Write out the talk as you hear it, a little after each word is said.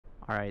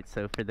Alright,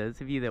 so for those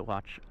of you that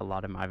watch a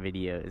lot of my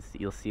videos,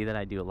 you'll see that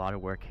I do a lot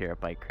of work here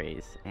at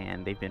BikeCraze,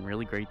 and they've been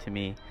really great to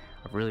me.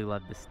 I've really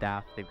loved the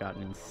staff. They've got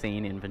an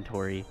insane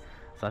inventory,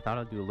 so I thought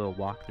I'd do a little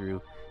walkthrough,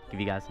 give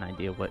you guys an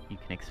idea of what you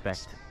can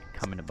expect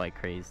coming to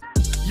BikeCraze.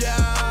 Yeah,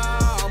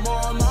 I'm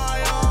on my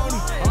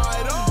own.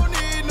 I don't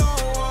need no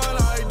one,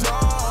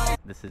 I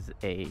don't. This is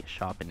a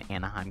shop in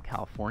Anaheim,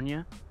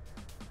 California.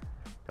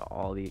 Got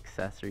all the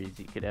accessories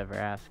you could ever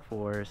ask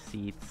for,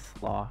 seats,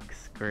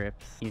 locks,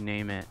 grips, you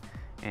name it.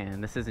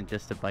 And this isn't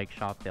just a bike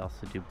shop, they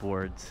also do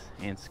boards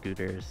and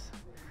scooters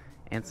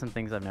and some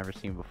things I've never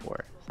seen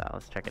before, so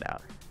let's check it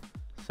out.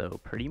 So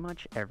pretty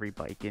much every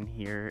bike in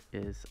here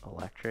is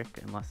electric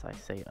unless I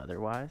say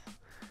otherwise.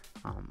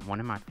 One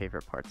of my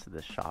favorite parts of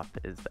this shop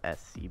is the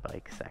SC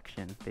bike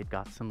section. They've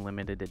got some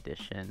limited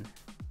edition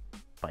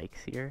bikes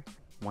here.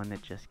 One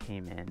that just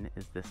came in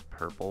is this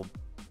purple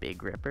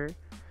Big Ripper.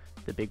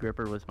 The Big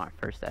Ripper was my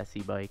first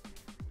SC bike,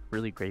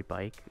 really great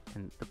bike,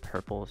 and the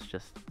purple is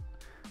just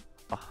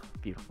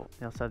beautiful.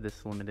 They also have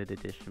this limited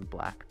edition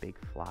black Big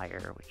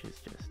Flyer, which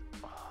is just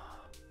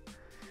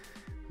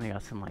They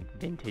got some like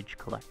vintage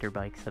collector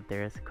bikes up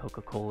there. It's a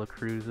Coca-Cola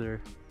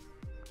Cruiser.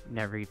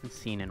 Never even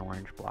seen an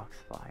orange Blocks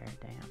Flyer,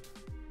 damn.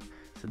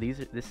 So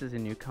this is a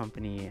new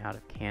company out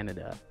of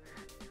Canada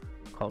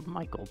called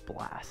Michael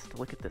Blast.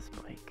 Look at this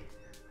bike.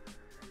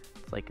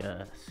 It's like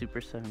a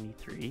Super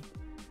 73,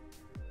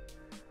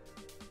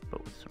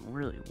 but with some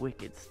really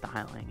wicked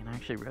styling, and I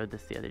actually rode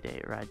this the other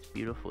day. It rides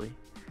beautifully.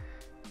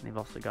 And they've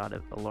also got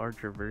a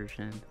larger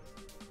version.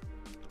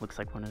 Looks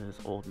like one of those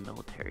old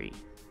military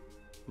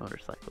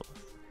motorcycles.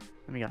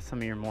 Then we got some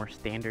of your more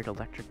standard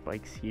electric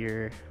bikes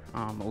here.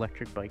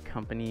 Electric Bike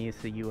Company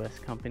is a US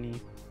company.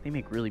 They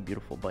make really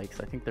beautiful bikes.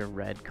 I think their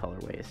red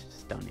colorway is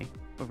stunning.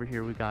 Over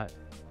here we got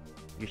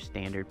your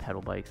standard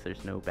pedal bikes.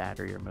 There's no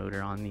battery or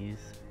motor on these.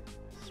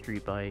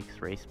 Street bikes,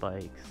 race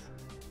bikes,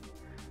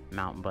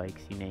 mountain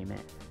bikes, you name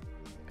it.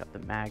 Got the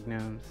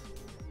Magnums,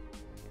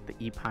 the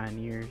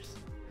E-Pioneers.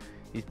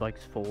 These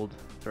bikes fold,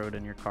 throw it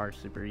in your car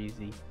super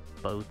easy.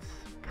 Boats,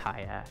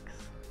 kayaks,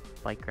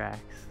 bike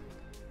racks,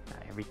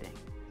 got everything.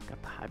 Got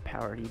the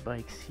high-powered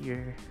e-bikes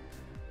here.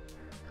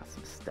 Got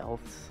some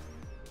stealths.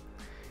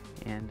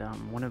 And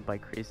one of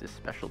BikeCraze's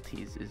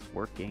specialties is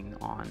working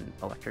on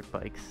electric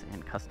bikes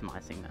and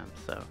customizing them.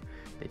 So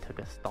they took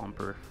a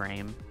Stomper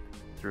frame,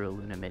 threw a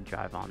Luna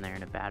mid-drive on there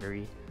and a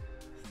battery.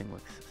 This thing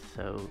looks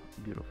so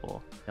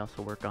beautiful. They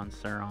also work on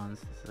Surons.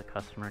 This is a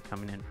customer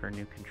coming in for a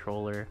new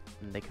controller.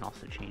 And they can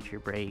also change your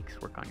brakes,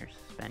 work on your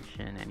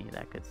suspension, any of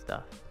that good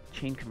stuff.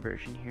 Chain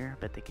conversion here, I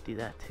bet they could do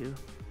that too.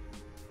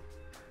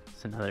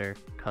 It's another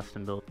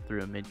custom built,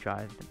 through a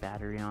mid-drive, the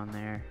battery on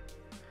there.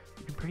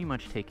 You can pretty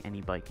much take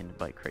any bike into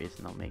BikeCraze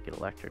and they'll make it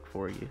electric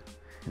for you.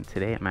 And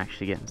today I'm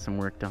actually getting some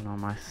work done on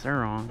my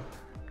Suron.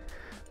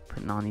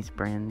 Putting on these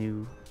brand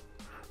new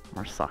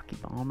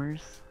Marsaki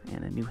bombers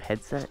and a new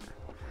headset.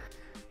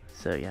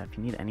 So yeah, if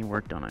you need any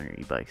work done on your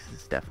e-bikes,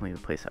 this is definitely the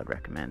place I'd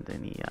recommend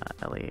in the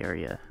LA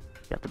area.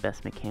 Got the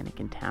best mechanic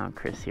in town,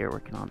 Chris here,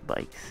 working on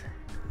bikes.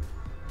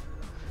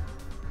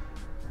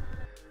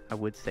 I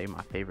would say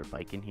my favorite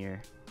bike in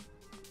here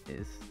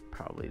is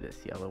probably this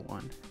yellow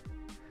one.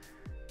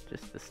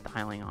 Just the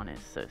styling on it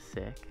is so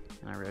sick.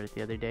 And I rode it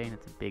the other day and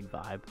it's a big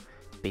vibe.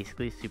 It's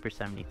basically a Super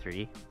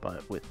 73,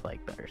 but with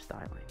like better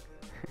styling.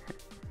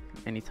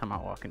 Anytime I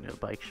walk into a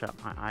bike shop,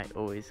 my eye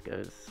always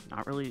goes,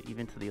 not really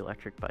even to the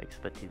electric bikes,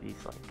 but to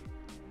these like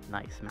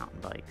nice mountain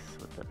bikes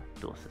with the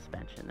dual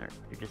suspension. They're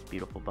just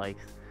beautiful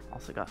bikes.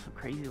 Also got some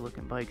crazy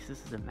looking bikes.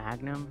 This is a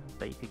Magnum,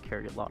 but you could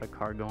carry a lot of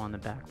cargo on the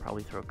back,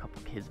 probably throw a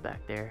couple kids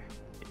back there.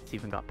 It's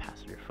even got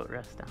passenger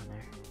footrest down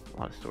there. A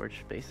lot of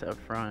storage space out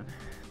front.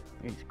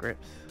 Look at these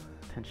grips.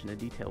 Attention to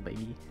detail,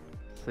 baby.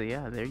 So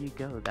yeah, there you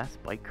go. That's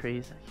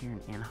BikeCraze here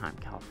in Anaheim,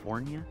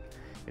 California.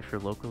 If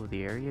you're local to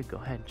the area, go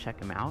ahead and check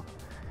them out.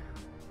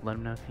 Let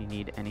them know if you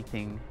need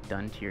anything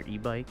done to your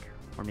e-bike,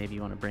 or maybe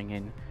you want to bring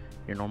in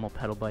your normal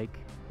pedal bike,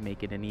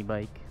 make it an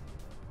e-bike,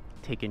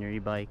 take in your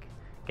e-bike,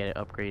 get it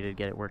upgraded,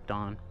 get it worked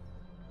on.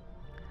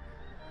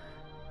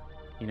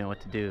 You know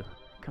what to do.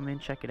 Come in,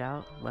 check it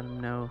out, let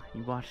them know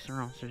you watched the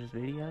Ronster's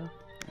video,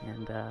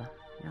 and yeah,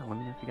 let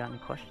me know if you got any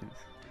questions.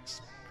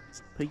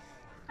 Peace.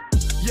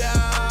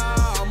 Yeah.